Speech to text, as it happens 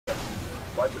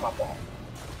Why'd you hop off?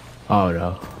 Oh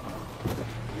no.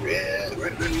 Red,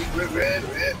 red, red, red,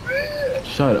 red, red.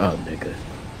 Shut up, nigga.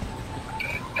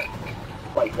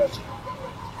 White vessel.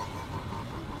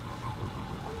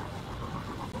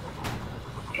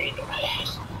 Ain't no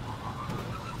ass.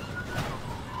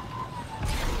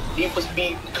 Need for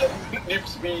Speed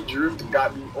Drift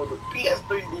got me on the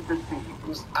PS3 Need for Speed. It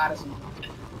was honestly,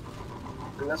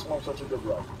 that's why I'm such a good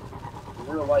driver. In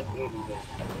real life, anything.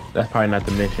 That's probably not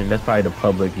the mission. That's probably the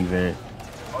public event.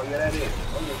 Oh yeah, that is.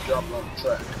 I'm just dropping on the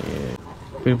track. Yeah.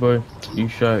 Pretty boy, you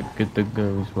shot. Get the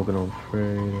gun. We smoking on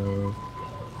Fredo.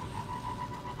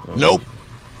 Nope.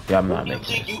 Yeah, I'm not Who making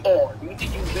do you think it. you are? You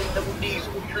think you Ben Double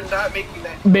Diesel? You're not making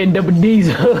that. Ben Double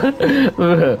Diesel.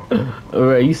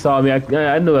 Alright, you saw me.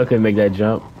 I knew I couldn't make that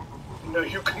jump. No,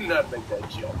 you could not make that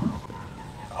jump.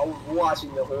 I was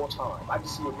watching the whole time. I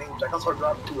just see your name. Like I started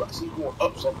driving too. I see you going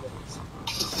up something.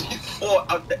 You fall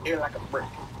out the air like a brick.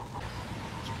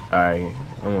 Alright,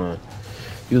 come on.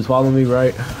 You was following me,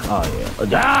 right? Oh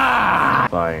yeah. Ah!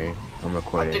 Fire. I'm I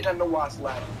recording. think I know why it's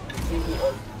laughing. Because people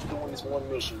are doing this one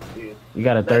mission. Dude. You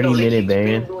got a 30-minute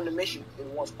ban. Doing the mission in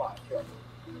one spot. Yeah.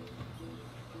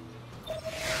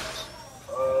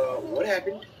 What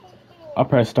happened? I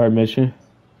pressed start mission.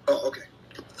 Oh, okay.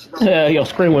 Yeah, your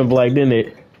screen went black, didn't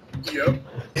it? Yep.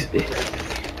 It's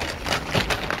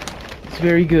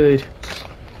very good.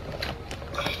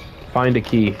 Find a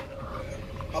key.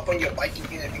 Hop on your bike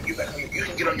again. If you get back on you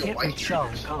can get on your Can't bike. reach Shaw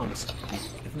in comms.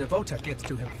 If Navota gets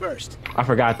to him first, I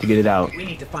forgot to get it out. we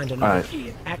need to find another Alright. key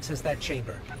and access that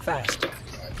chamber fast.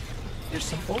 There's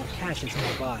some old caches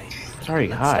nearby. It's already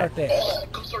Let's hot. start there. Oh,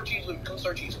 come search these. Come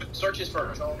search these. Search his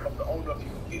first. I don't know if you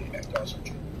can get it back. I'll search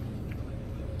it.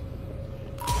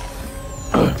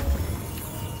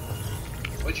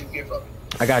 What'd you get from it?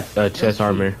 I got chest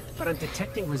armor. But I'm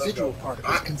detecting residual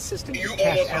particles consistent You with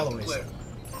cache almost off the alloys. cliff.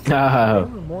 Oh, There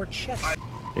were more chests.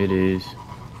 it is.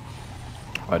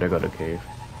 Oh, there go the cave.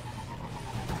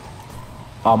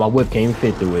 Oh, my whip can't even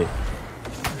fit through it.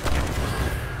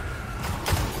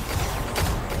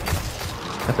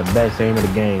 That's the best aim of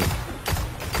the game.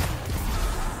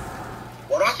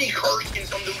 Well, I see Kirk and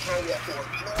some dude trying to walk towards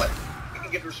me. You know what? You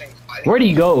can give her saying. Where'd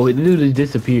he go? The dude just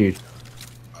disappeared.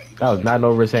 That was not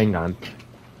no Rasengan.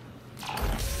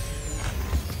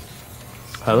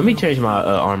 Let me change my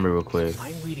armor real quick.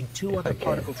 I'm reading two other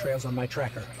particle trails on my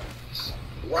tracker.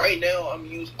 Right now, I'm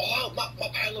using. Oh, my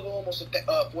pile level almost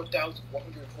 4,000,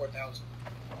 104,000.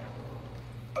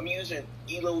 I'm using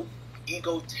Ego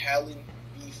Talon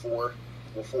B4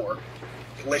 before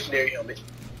legendary helmet.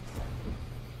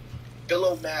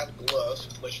 Pillow mask gloves,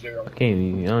 legendary helmet. Can't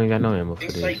even, I don't even got no ammo for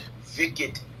Insight this.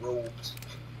 Vicket robes,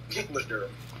 legendary.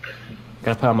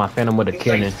 Gotta put on my Phantom with a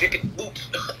cannon. Insight Vicket boots.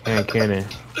 And cannon.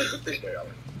 Legendary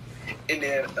helmet. And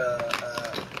then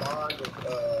Bond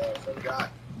forgot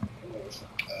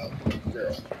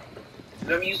girl.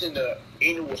 And I'm using the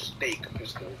annual stake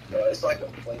pistol. It's like a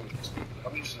flame pistol.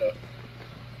 I'm using a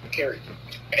carry.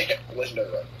 Legendary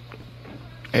rifle.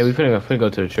 Hey, we finna go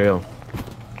to the trail.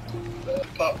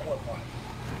 Popcorn pot.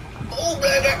 Oh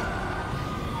man!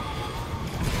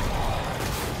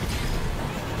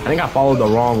 I think I followed the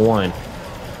wrong one.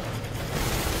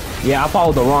 Yeah, I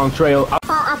followed the wrong trail. I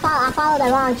followed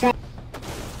the wrong trail.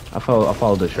 I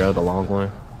followed the trail, the long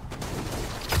one.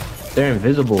 They're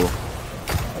invisible. Oh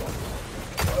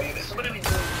yeah, there's somebody doing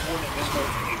more than this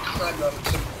one. You climb up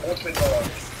some ultimate dog.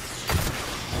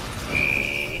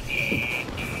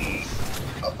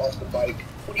 Up off the bike.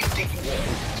 What do you think you want?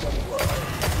 Tell me what.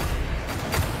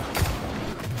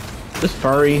 This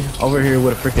furry over here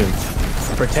with a freaking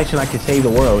protection I can save the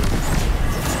world. It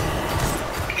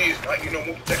is, right? You know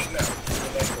more protection now.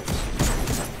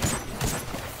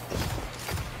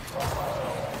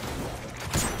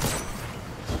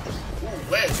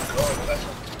 Let's go. That's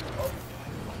what.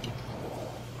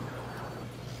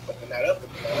 Open that up. Open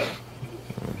that up.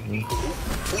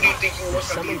 Who do you think you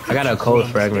want? I got a cold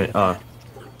fragment.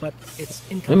 But it's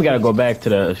Then we gotta go back to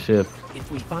the ship. If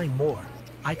we find more,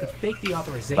 I could fake the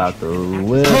authorization. About the and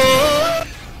whip.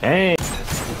 Dang.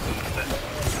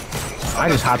 I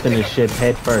just hopped in the ship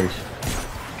head first.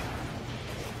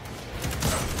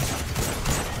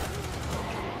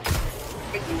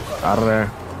 Out of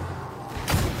there.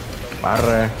 Out of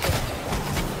there.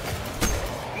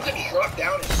 You could drop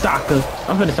down and Stalker.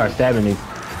 I'm finna start stabbing these.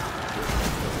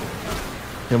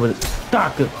 Him with a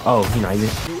stalker. Oh, he not even.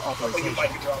 new authorization.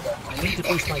 I need to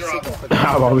boost my signal for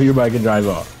How the about your bike can drive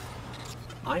off?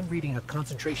 I'm reading a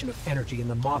concentration of energy in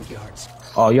the mob yards.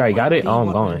 Oh, you already got it? Oh, I'm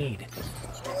What we going. need.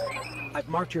 I've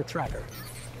marked your tracker.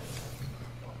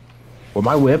 With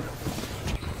my whip.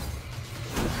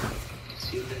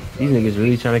 These niggas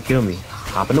really trying to kill me.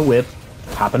 Hop in the whip.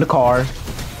 Hop in the car.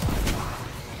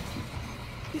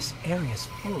 This area is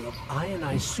full of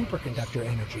ionized superconductor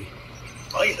energy.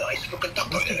 Ionized Must have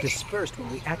superconductor. dispersed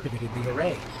when we activated the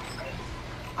array.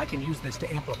 I can use this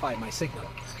to amplify my signal.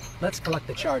 Let's collect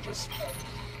the charges.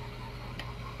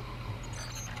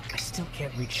 I still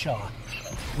can't reach Shaw.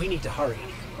 We need to hurry.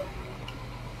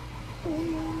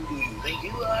 You think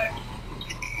you are?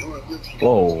 You're a good team.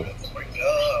 Whoa. Oh my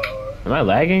god. Am I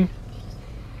lagging?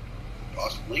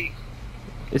 Possibly.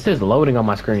 It says loading on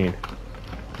my screen.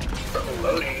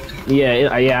 Loading.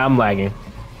 Yeah, I'm lagging.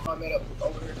 I met up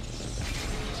over here.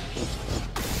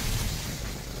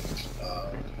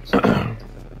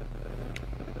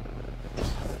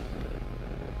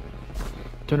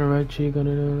 Turn the right cheek on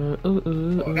it.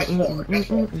 That's more. That's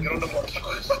more. You don't know what.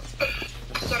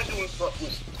 What started doing front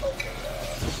was okay.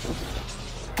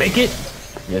 Make it.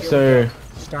 Yes, sir.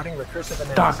 Starting recursive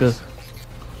analysis. Doctor.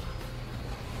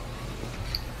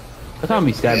 That's how I'm gonna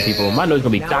be stabbing people. My nose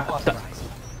gonna be Now doctor. authorized.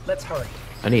 Let's hurry.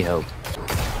 I need help.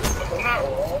 If I'm not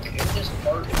wrong, it's just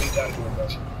hard if we gotta do a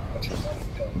bunch of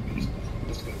money.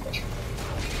 Just get a bunch of money.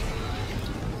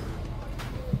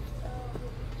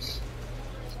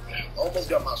 Almost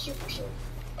got my super, so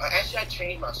actually I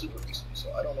changed my super recently,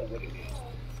 so I don't know what it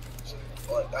is. So,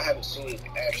 but I haven't seen it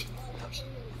actually.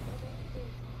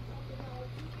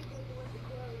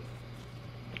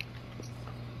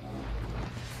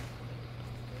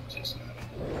 Just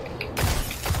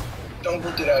don't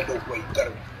go through that door. Wait, you gotta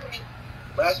refresh.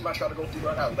 Last time I tried to go through,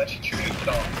 I got electrocuted.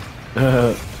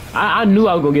 I knew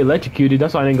I was gonna get electrocuted.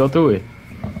 That's why I didn't go through it.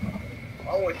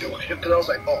 I went through it because I was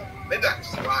like, oh, maybe I can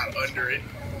slide under it.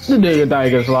 The nigga thought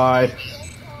he could slide.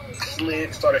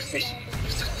 Slid, started fishing.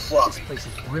 This Floppy. place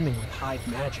is brimming with hive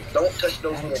magic. Don't touch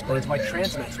those That more explains why bird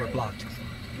transmats were blocked.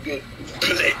 You get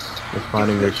blitzed.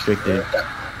 Responding restricted.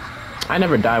 I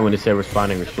never died when it said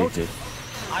responding restricted.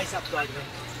 Eyes up, Gardner.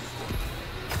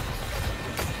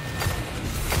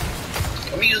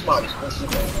 Let me use my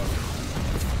super.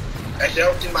 Actually, I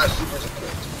don't think my super's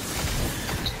equipped.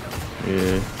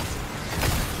 Yeah.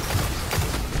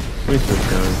 Where's this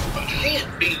gun?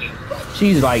 Can't beat me, bro.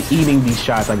 She's like eating these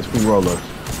shots like it's free roll-ups.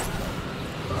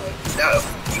 Now,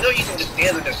 you know you can just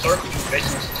stand in a circle. You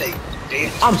basically just take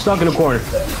damage. I'm stuck in the corner.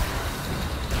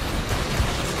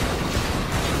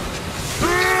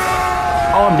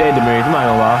 Oh, I'm dead to Marys. I'm not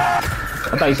gonna lie.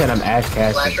 I thought you said I'm ash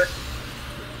casting. Flasher.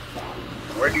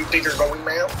 Where do you think you're going,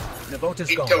 ma'am? Navota's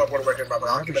You can gone. tell what we're working about, but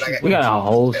I'll give it. I We got a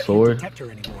whole sword. Detect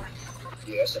her anymore.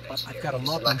 Yes, But I've got a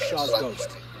lock on Shaw's ghost.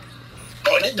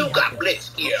 Oh, this dude got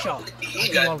blitzed. Yeah, Shaw, he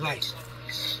are got you all right?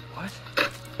 blitzed. What?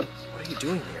 What are you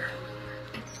doing here?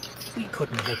 We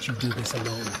couldn't let you do this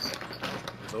alone.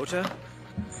 Vota?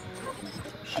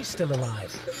 She's still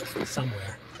alive.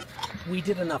 Somewhere. We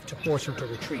did enough to force her to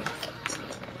retreat.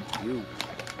 You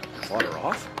fought her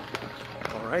off?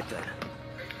 All right then.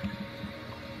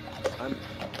 I'm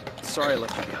sorry I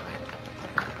left you behind.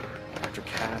 After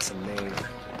Cass and Maeve,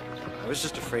 I was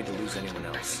just afraid to lose anyone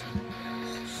else.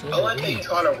 So I like did that we. you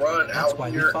try to run That's out why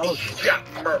we here. followed He you. got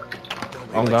murked.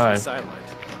 Oh, God. Sidelined.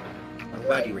 I'm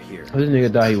glad you were here. Who this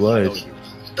nigga thought he I know was?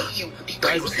 you. He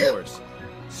Prize was is him. yours.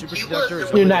 Superconductor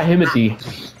is You're over not there.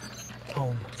 Himothy.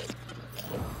 Home.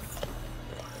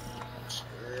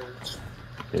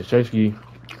 It's Chesky.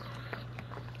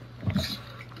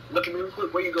 Look at me real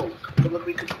quick. Where you go? Come look at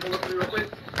me. Could you come look at me real quick?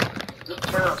 Just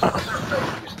turn around. Turn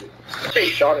around. Hey,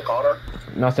 Sean Connor.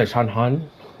 No, I said Sean Han.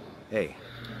 Hey,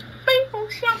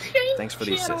 thanks for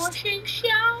the assist. Again.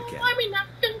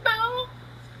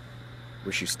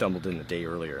 Wish you stumbled in the day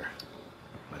earlier.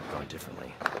 Might have gone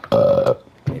differently.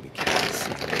 Maybe Cass.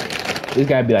 This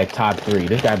guy be like top 3.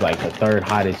 This guy be like the 3rd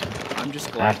hottest I'm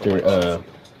just glad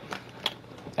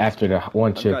after the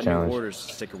one I've chip got new challenge. orders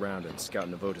to stick around and scout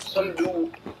Navota's Some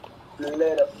group. dude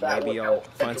let a fat Maybe one I'll out.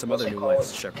 find some other new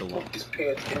lights to check along. His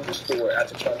pants in the store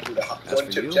after trying to do the As one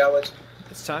for chip you? challenge.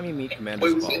 It's time you meet Commander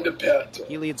We was in the Zavala. bathtub.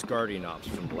 He leads Guardian Ops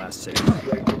from the last city.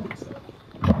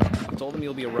 I told him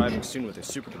you'll be arriving soon with a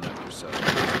superconductor, so take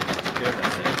care of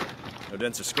that thing. No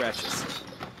dents or scratches.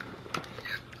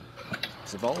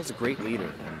 Zavala's a great leader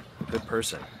and a good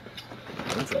person.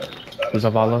 Learn from him. Who's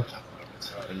Zavala?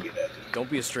 And don't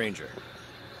be a stranger.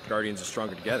 Guardians are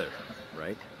stronger together,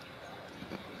 right?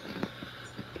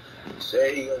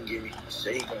 Say he gonna give me.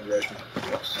 Say he gonna rush me.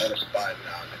 I'm satisfied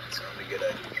now. It's time to get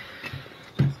at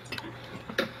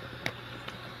you.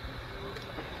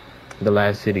 The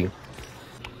last city.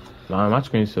 Nah, my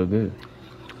screen's so good.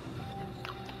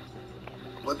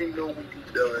 Let me know when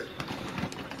you're done.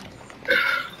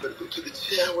 I'm gonna go to the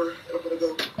tower. I'm gonna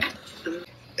go.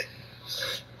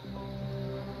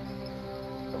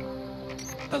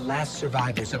 The last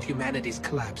survivors of humanity's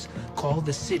collapse call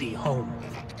the city home.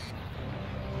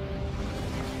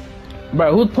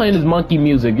 Bro, who's playing this monkey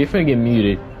music? You're finna get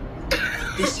muted.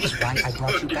 This is why I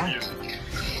brought you back.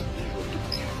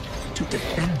 To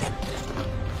defend them.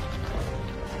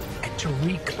 And to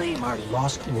reclaim our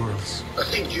lost worlds. I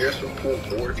think Jared would pull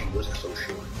more if he wasn't so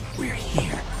short. We're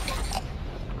here.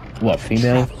 What,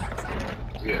 female? Traveler.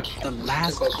 Yes. The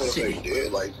last city.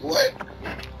 Dead. Like, what?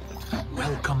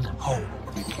 Welcome home.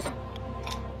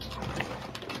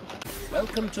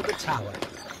 Welcome to the tower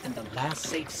and the last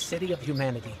safe city of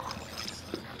humanity.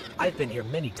 I've been here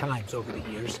many times over the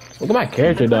years. Look at my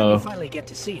character, I'm glad though. you finally get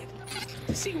to see it.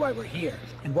 To see why we're here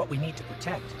and what we need to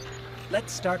protect.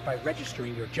 Let's start by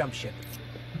registering your jump ship.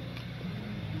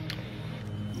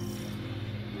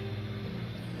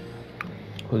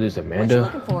 Who's this, What you Amanda?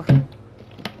 looking for?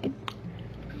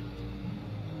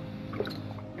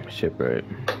 Shipwreck.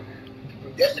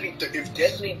 If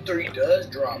Destiny 3 does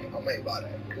drop, I might buy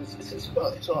that. Because it's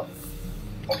fun. It's all.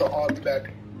 I'll be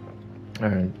back.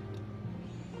 Alright.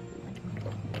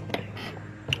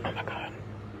 Oh my god.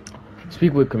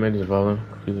 Speak with Commander Zavala.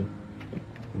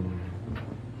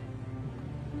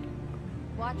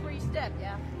 Watch where you step,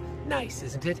 yeah? Nice,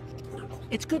 isn't it?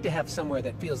 It's good to have somewhere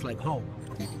that feels like home.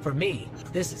 For me,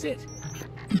 this is it.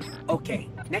 Okay,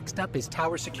 next up is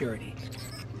tower security.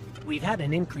 We've had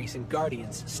an increase in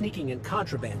Guardians sneaking in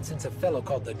contraband since a fellow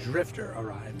called the Drifter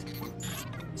arrived.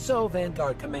 So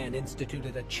Vanguard Command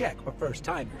instituted a check for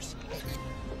first-timers.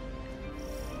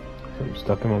 I'm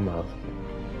stuck in my mouth.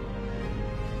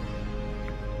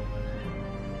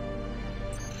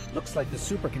 Looks like the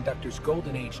superconductor's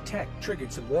Golden Age tech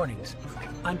triggered some warnings.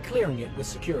 I'm clearing it with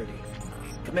security.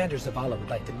 Commander Zavala would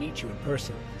like to meet you in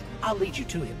person. I'll lead you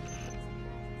to him.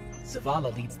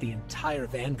 Zavala leads the entire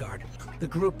Vanguard, the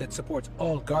group that supports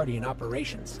all Guardian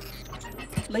operations.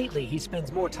 Lately, he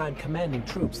spends more time commanding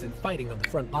troops than fighting on the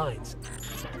front lines.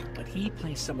 But he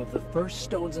placed some of the first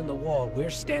stones in the wall we're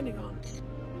standing on.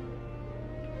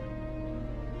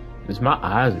 Is my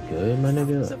eyes good, my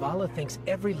nigga? Zavala thinks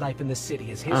every life in the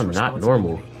city is his I'm not responsibility.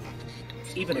 normal.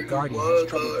 Even a Guardian has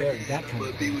trouble bearing that kind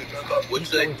of thing.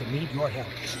 He's going to need your help.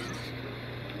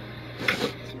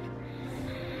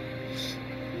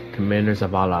 Commander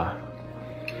Zavala.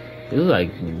 It's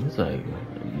like a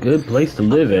good place to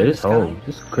live at. It's home.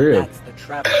 It's crib. That's the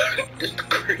travel.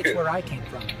 It's where I came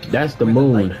from. That's the Where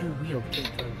moon. light you wield came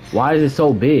from. Why is it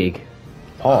so big?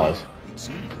 Pause.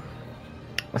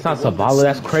 That's not Zavala,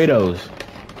 that's Kratos.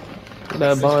 Look at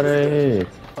that bald head.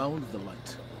 Found the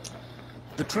light.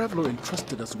 The Traveler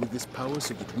entrusted us with this power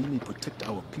so that we may protect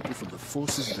our people from the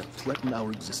forces that threaten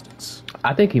our existence.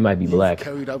 I think he might be You've black.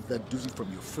 carried out that duty from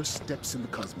your first steps in the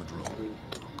Cosmodrome.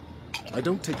 I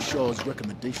don't take Shaw's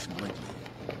recommendation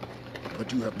lightly,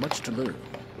 but you have much to learn,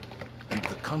 and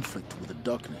the conflict with the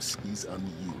darkness is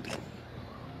unyielding.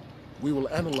 We will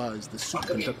analyze the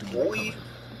superconductor you recovered.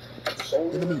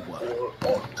 In the meanwhile,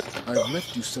 I've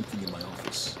left you something in my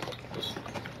office.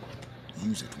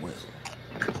 Use it well.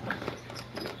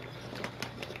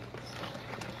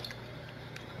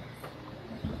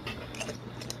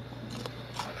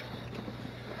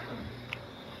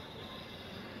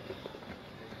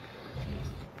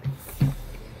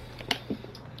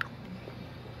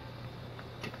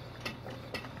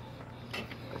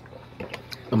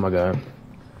 Oh my god.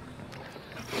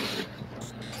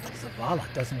 Zavala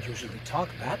doesn't usually talk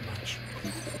that much.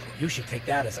 You should take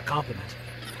that as a compliment.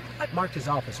 I've marked his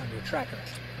office on your tracker.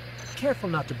 Careful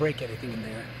not to break anything in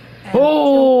there. And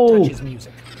don't touch his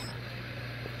music.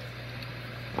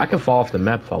 I can fall off the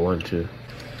map if I want to.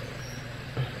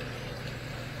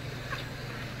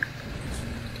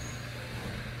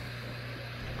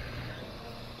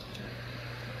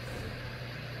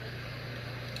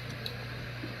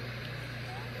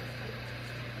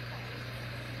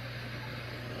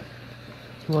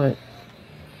 What?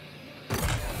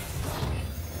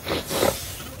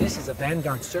 This is a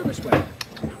Vanguard service weapon.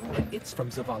 And it's from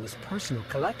Zavala's personal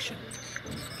collection.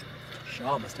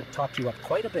 Shaw must have talked you up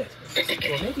quite a bit.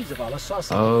 Or maybe Zavala saw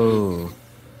something. Oh.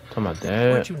 Talking about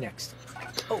Where that. to next?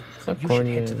 Oh, That you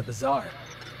corny should head to ass. the bazaar.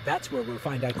 That's where we'll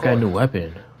find out. I got a new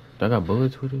weapon. Do I got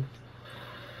bullets with it?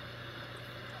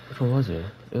 Which one was it?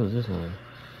 It was this one.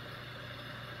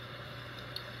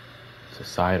 It's a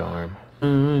sidearm.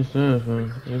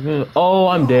 Oh,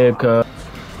 I'm dead, cuz.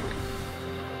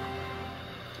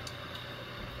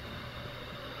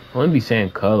 I wouldn't be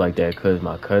saying cuz like that, cuz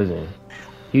my cousin.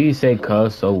 He say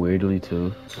cuz so weirdly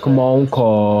too. Come on,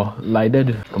 call. Like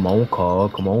that. Come on, call.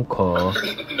 Come on, call.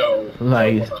 No.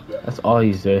 Like, that's all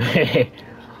he said.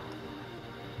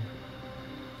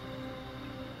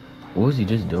 What was he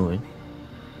just doing?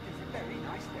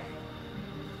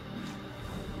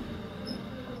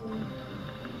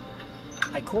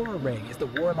 Ikora Rey is the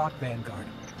Warlock Vanguard.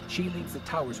 She leads the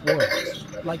tower's warlocks,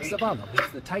 like Zavala leads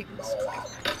the Titans.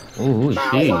 Ooh, who's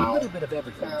she? A little bit of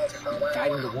everything,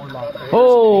 guiding the warlock.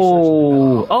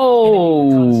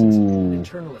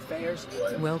 Internal affairs.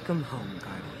 Welcome home,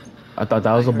 Guardian. I thought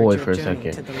that was a I heard boy your for a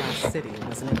journey second. to the last city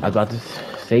was an I was about to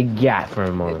say yeah for a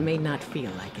It moment. may not feel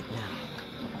like it now,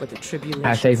 but the tribulations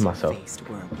I saved you myself. faced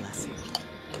were a blessing.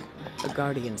 The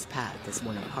Guardian's path is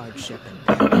one of hardship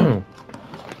and pain.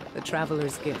 The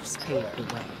Traveler's gifts paved the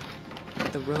way,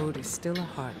 but the road is still a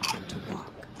hard one to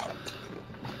walk.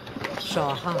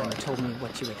 Shah Han told me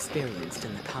what you experienced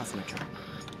in the Cosmodrome.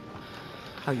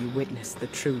 How you witnessed the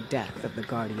true death of the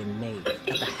Guardian Knave at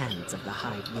the hands of the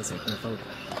Hive Wizard Navoda.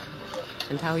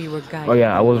 And how you were guided. Oh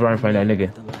yeah, I was running from that by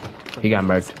nigga. the light from He got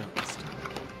being murked. exposed.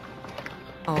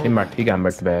 He got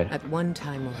murked bad. At one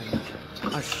time or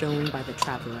another, are shown by the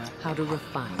Traveler how to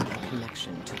refine their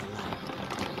connection to the light.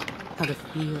 How to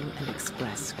feel and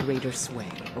express greater sway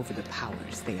over the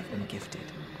powers they have been gifted.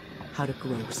 How to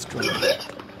grow stronger.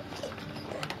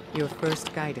 Your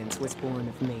first guidance was born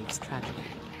of Maeve's tragedy,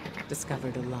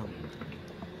 discovered alone.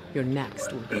 Your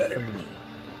next will be from me,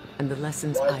 and the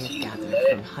lessons I have gathered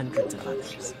from hundreds of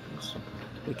others.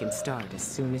 We can start as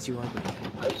soon as you are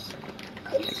ready.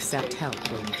 Accept help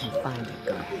where you can find it,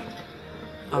 Guardian.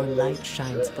 Our light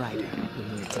shines brighter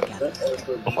when we're together.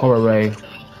 Ikora Rey.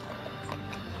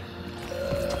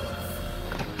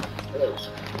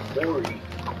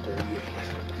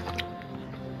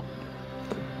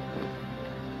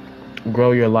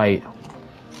 Grow your light.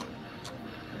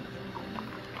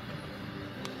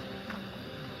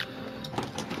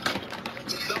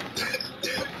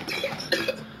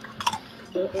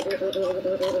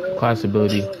 Class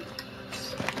ability.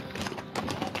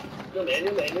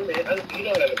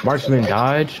 Marksman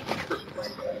dodge.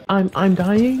 I'm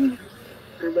dying.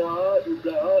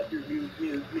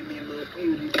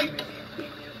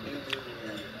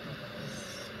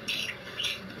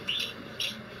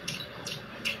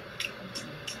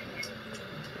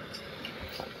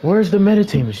 Where's the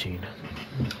meditate machine?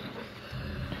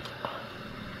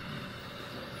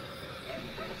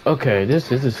 Okay,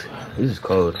 this is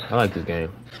cold. I like this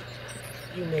game.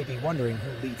 You may be wondering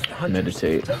who leads the hunters.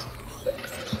 Meditate.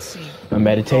 See, I'm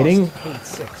meditating. lost Cade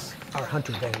 6, our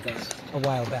hunter vanguard, a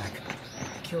while back,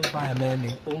 killed by a man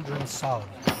named Uldren Saul.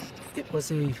 It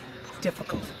was a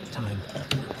difficult time.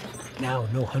 Now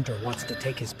no hunter wants to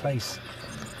take his place.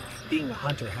 Being a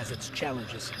hunter has its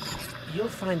challenges. You'll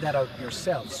find that out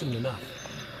yourself soon enough.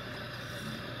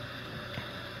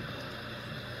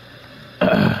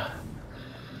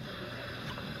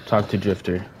 Talk to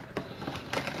Drifter.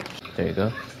 There you go.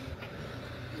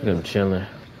 Look at him chilling.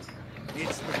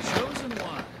 It's the chosen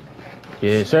one.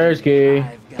 Yeah, Sirski.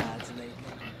 Five gods, lady.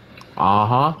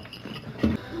 Uh-huh.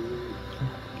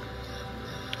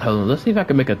 Hold on, let's see if I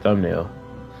can make a thumbnail.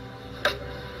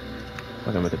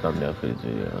 I can make a thumbnail for this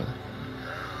video.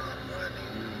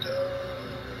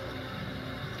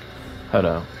 Hold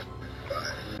on.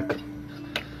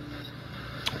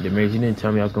 Demaris, you didn't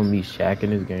tell me I was gonna meet Shaq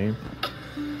in this game.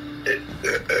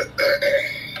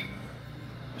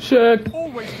 Shaq!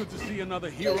 Always good to see another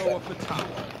hero of the tower.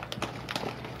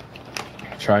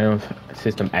 Triumph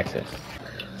system access.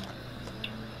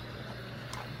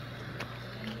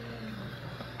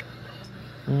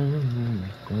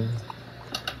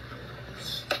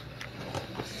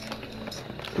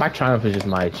 My Triumph is just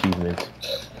my achievements.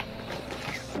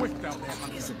 Swift out there,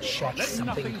 hunter. Isn't Shaq Let something?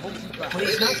 nothing hold you back. When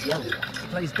he's not young, he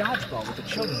plays dodgeball with the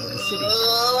children of the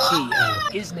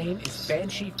city. His name is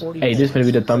Banshee 40. Hey, this finna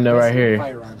be the thumbnail right here.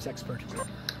 Firearms expert.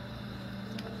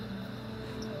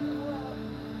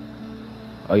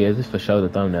 Oh yeah, this for sure the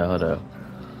thumbnail. Hold up.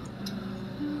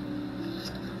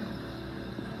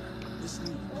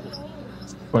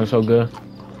 Going so good.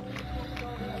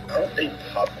 I don't think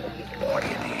Pop will get bought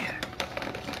in here.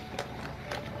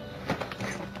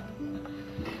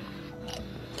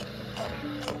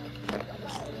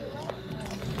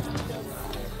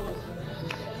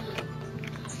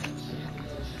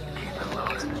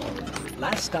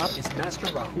 Last stop is Master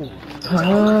Rahul,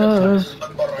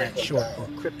 that short for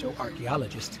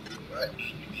crypto-archaeologist.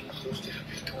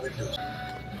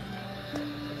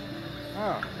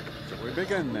 Ah, so we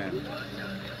begin then.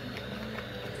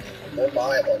 Oh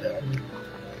my, oh no.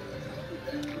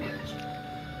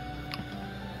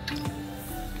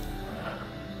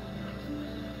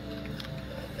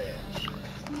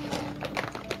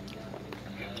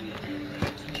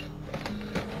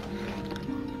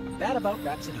 That about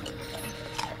wraps it up.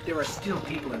 There are still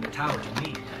people in the tower to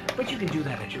meet, but you can do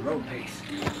that at your own pace.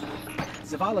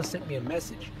 Zavala sent me a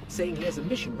message saying he has a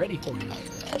mission ready for you.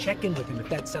 Check in with him if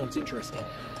that sounds interesting.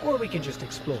 Or we can just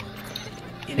explore.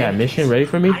 Yeah, mission ready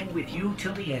for me? I'm with you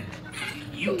till the end.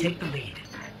 You take the lead.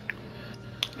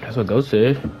 That's what Ghost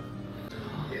said.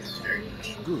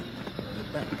 Good. You're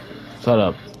back. Shut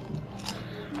up.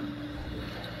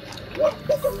 What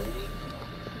buckaroo?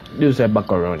 You said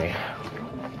macaroni.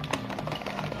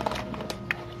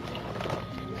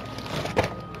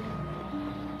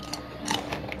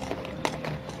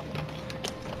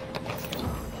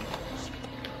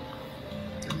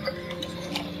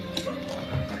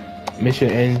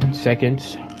 Mission in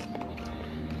seconds.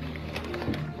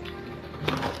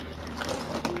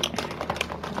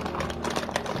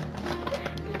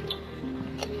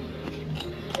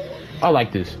 I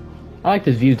like this. I like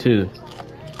this view too.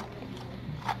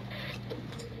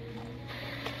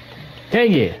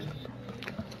 Dang it.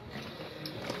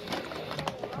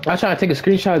 I was trying to take a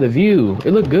screenshot of the view.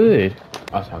 It looked good.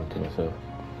 I was talking to myself.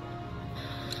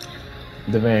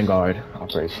 The Vanguard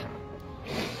operation.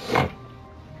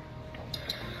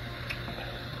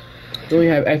 You only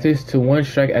have access to one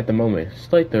strike at the moment.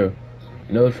 Slate through.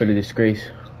 Note for the disgrace.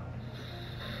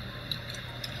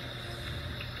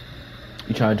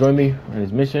 You trying to join me on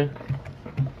this mission?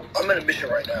 I'm in a mission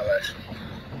right now, actually.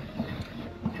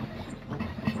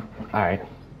 Alright.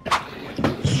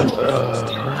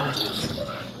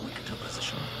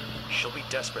 She'll be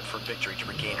desperate for victory to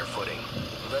regain her footing.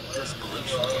 That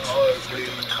desperation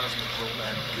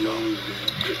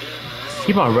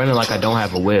Keep on running like I don't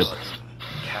have a whip.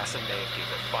 Cass and Maeve gave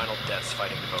their final deaths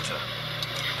fighting Devota.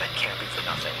 That can't be for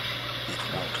nothing. It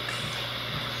won't be.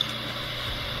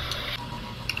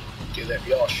 Because if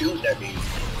y'all shooting at me,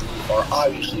 you are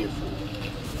obviously a fool.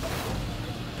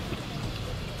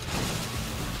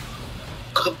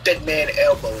 Cook that man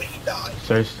elbow and he died.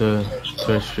 Search the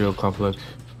terrestrial complex.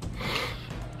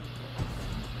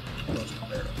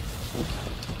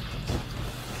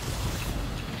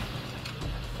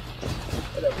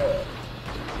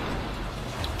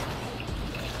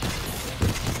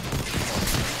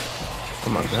 Oh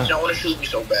my god. You don't want to shoot me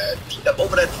so bad. Step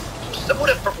over that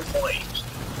purple flames.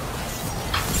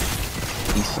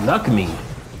 He snuck me.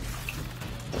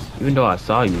 Even though I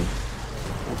saw you.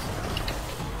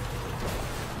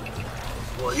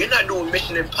 Well, you're not doing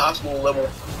Mission Impossible level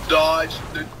dodge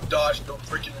the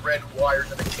freaking red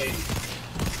wires in the cave.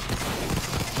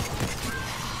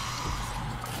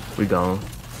 We gone.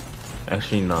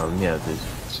 Actually, no, let me have this.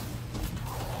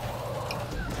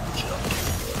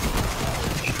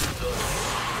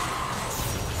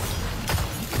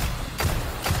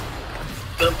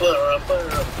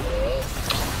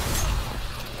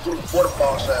 What a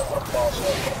boss at? What a boss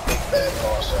at? What a big bad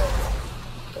boss at?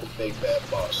 What a big bad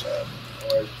boss at?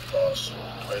 Where's the boss?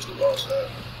 Where's the boss at?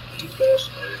 The boss?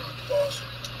 No, you're not the boss.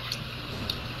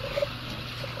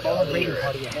 Call a raiding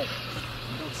party ahead.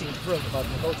 You don't seem thrilled about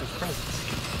Devota's presence.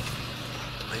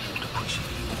 They won't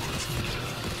appreciate your words.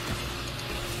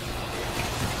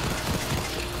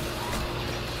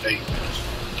 Hey.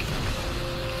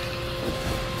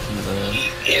 He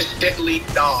instantly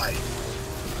died.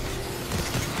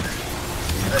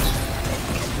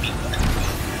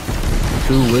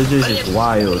 Two wizards is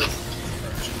wild.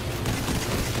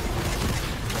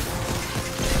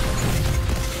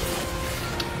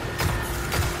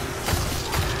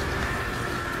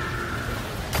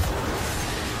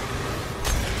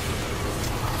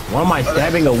 What am I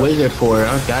stabbing a wizard for?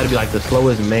 I've got to be like the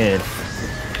slowest man.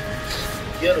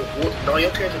 Yeah, no,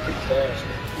 your character pretty fast.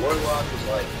 Warlock is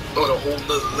like on a whole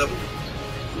nother level.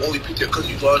 You only picked it because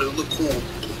you thought it looked cool.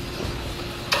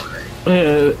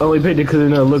 Yeah, only picked it because it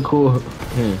look cool.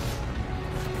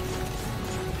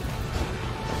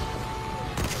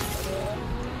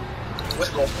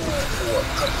 What's going on for?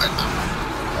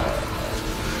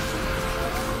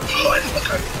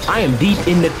 I am deep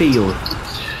in the field.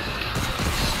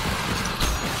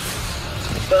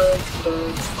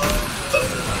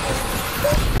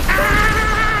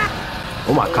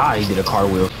 Oh my god, he did a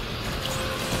cartwheel.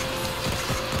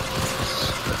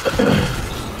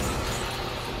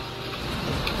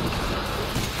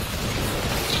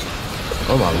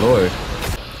 Oh my lord.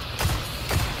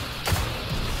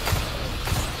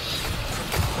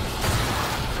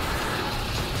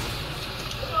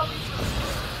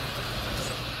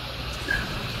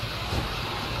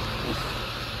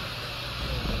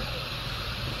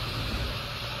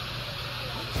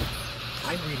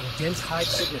 I'm reading dense hive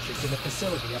signatures in the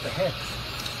facility up ahead.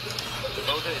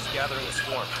 Devota is gathering a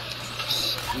swarm.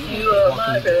 We may be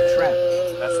walking into a trap.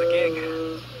 That's the gig.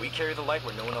 We carry the light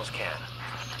where no one else can.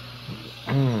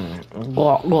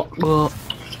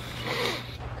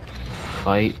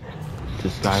 Fight to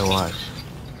Skywatch.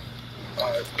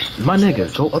 My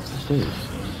nigga, go up the stairs.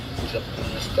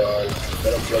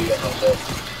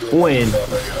 When?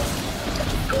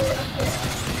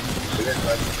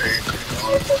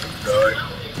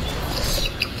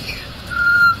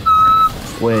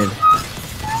 When?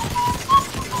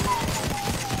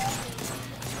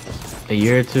 A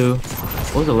year or two?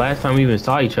 What was the last time we even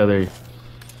saw each other?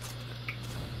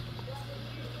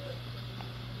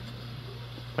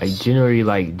 Like generally,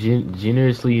 like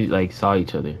generously, like saw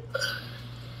each other.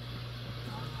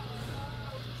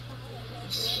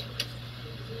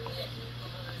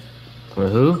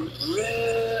 With who?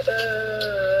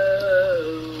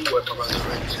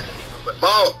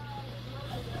 Mom!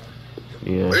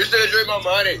 Yeah. Where you still drink my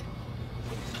money?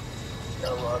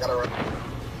 Gotta run.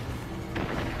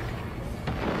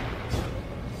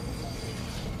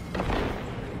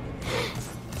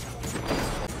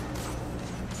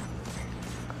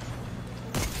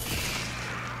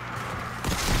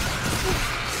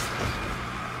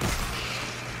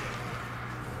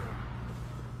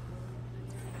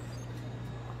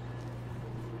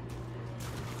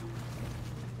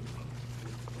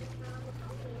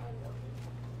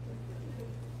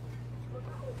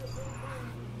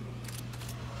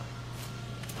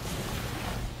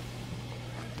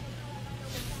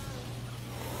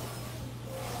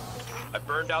 I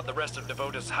burned out the rest of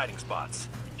Devota's hiding spots.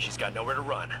 She's got nowhere to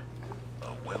run.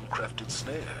 A well-crafted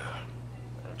snare.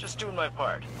 I'm just doing my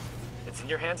part. It's in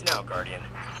your hands now, Guardian.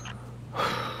 All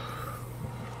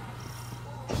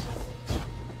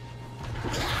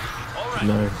right,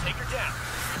 No. take her down.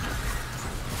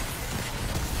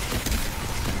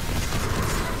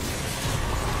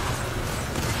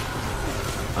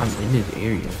 I'm in this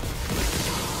area.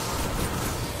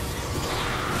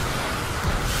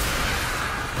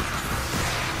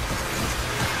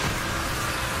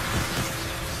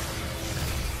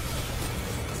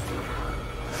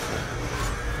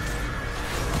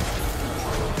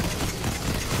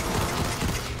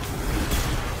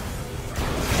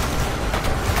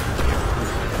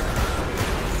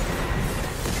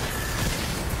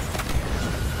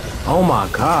 Oh my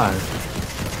god.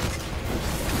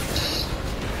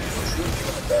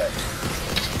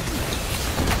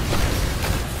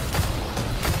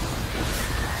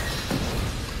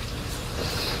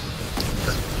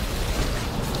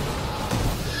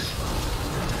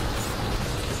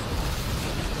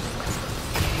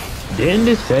 Didn't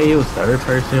it say it was third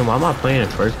person? Why am I playing in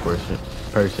first person?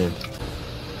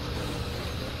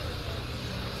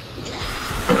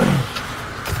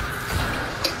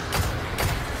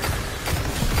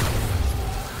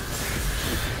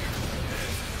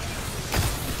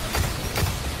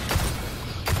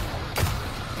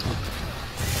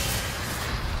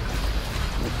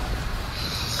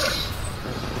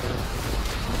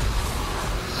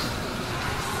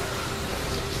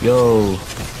 Yo.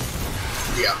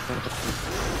 Yeah.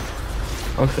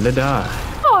 I'm finna die.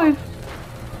 I'm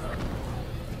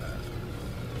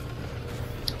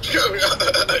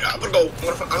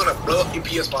gonna blow up your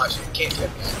PS5 so you can't get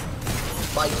me.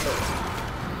 Why you know?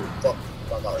 Fuck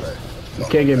all that. You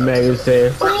can't get mad and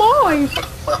say, come on.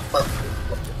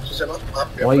 She said,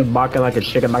 Why you barking like a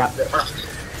chicken?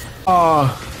 Oh.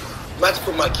 I'm about to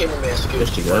put my cameraman skills There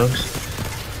she to go. work.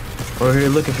 We're here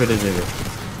looking for this nigga.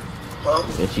 Huh?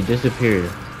 And she disappeared.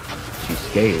 She's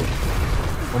scared.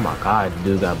 Oh my god, the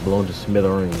dude got blown to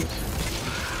smithereens.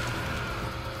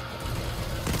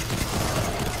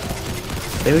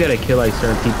 Then we gotta kill like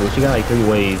certain people. She got like 3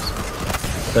 waves.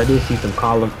 So I did see some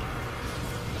column.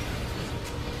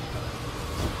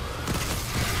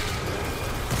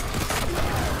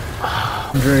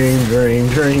 Dream.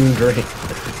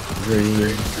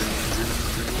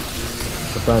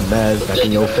 The front badge back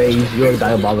in your face. You're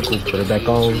diabolical. Put it back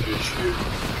on.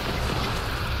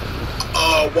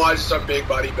 Oh, why is some big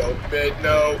body no bed?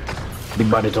 No. Big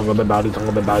body, tongue, big body,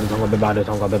 tongue, big body, tongue, big body,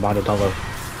 tongue, big body, tongue.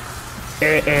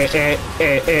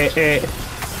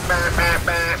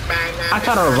 I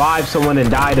try to revive someone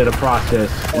and died in the process.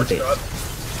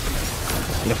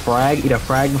 Eat a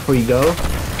frag before you go.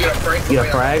 Eat a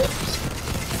frag.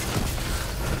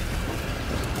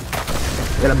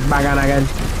 Get a bag on again.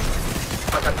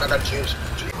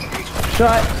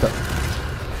 Shut.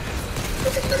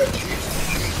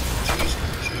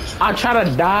 I try to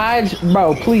dodge,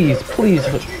 bro. Please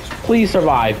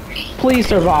survive. Please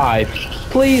survive.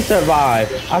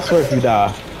 I swear if you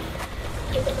die.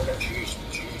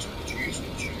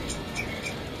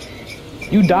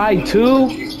 You died too?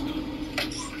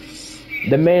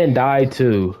 The man died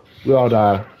too. We all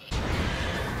died.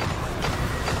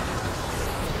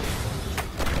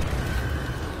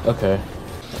 Okay.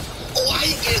 Why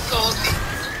you get salty?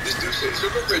 This dude says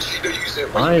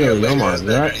Finally, oh my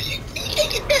god.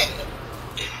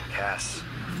 Cass,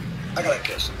 I got a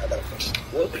question.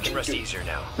 What we would can you rest do? easier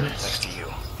now, next to you.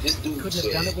 This dude Couldn't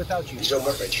said, have done it without you. is your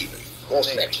girlfriend cheating? On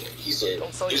Snapchat. He said,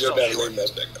 Don't sell is your yourself better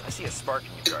short. name back I see a spark in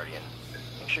you, Guardian.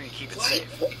 Make sure you keep it What?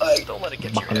 safe. Like, Don't let it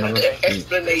get to your head, okay?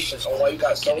 explanation on why you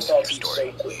got so salty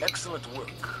so quick. Excellent work.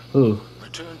 Who?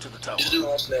 Return to the tower. This dude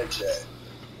on Snapchat.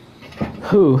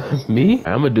 Who? Me?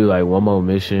 I'm gonna do like one more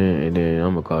mission and then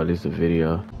I'm gonna call this a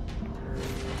video.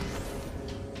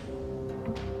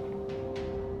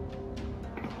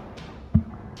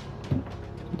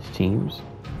 These teams.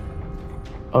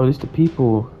 Oh, this the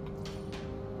people.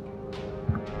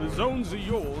 The zones are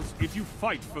yours if you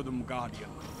fight for them, Guardian.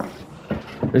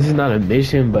 This is not a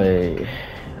mission, but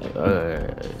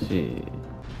shit.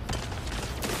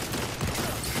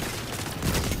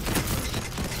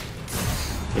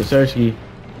 Hey, Searchy.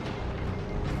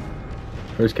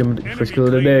 First kill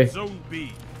of the day. Zone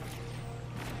B.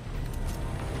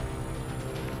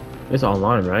 It's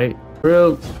online, right?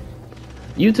 Real.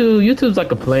 YouTube's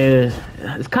like a plan.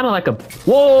 It's kind of like a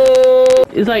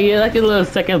it's like like a little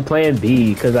second plan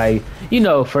B, cause my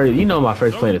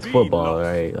first plan is football,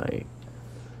 right? Like,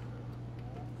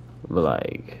 but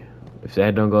like if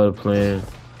that don't go to plan,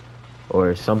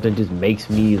 or something just makes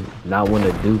me not want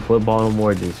to do football no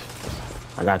more,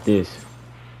 I got this.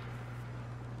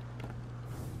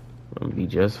 I'm gonna be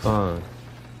just fine.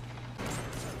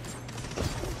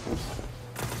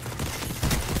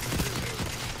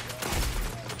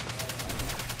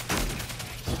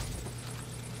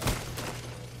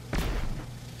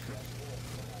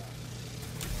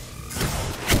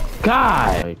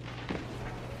 God! Like,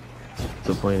 what's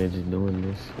the point of just doing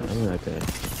this? I don't like that.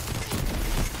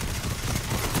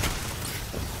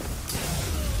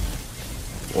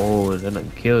 Whoa, that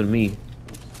done killed me.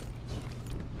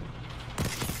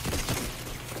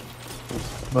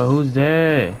 But who's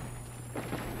that?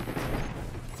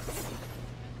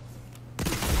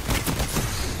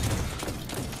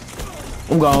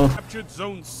 I'm gone. Captured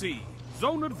Zone C.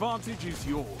 Zone advantage is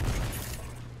yours.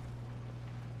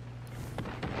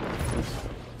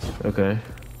 Okay.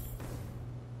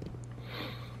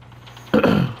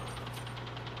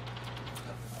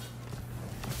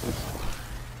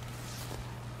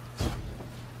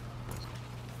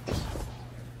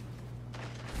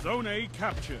 Zone A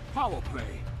captured. Power play.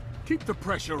 Keep the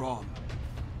pressure on.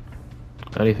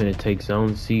 Not even to take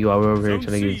zone C while we're over here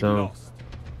trying to get zone. Lost.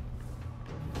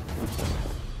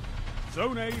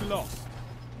 Zone A lost.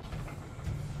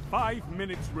 5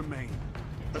 minutes remain.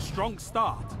 A strong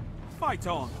start. Fight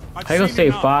on. How you gonna say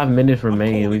 5 minutes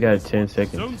remain? We got 10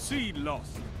 seconds. Zone C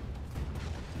lost.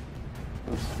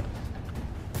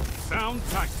 Sound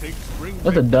tactics bring.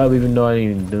 That's a dub, even though I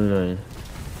didn't even do nothing.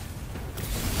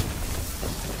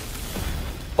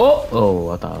 Oh,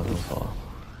 I thought I was gonna fall.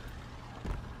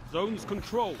 Zones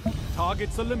controlled.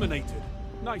 Targets eliminated.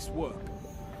 Nice work.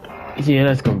 Yeah,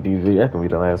 that's gonna be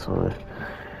the last one. You know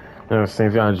what I'm saying?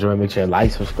 If y'all enjoy, make sure to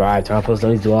like, subscribe, turn on post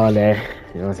notifications, do all that.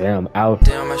 You know what I'm saying? I'm out.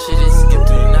 Damn, my shit is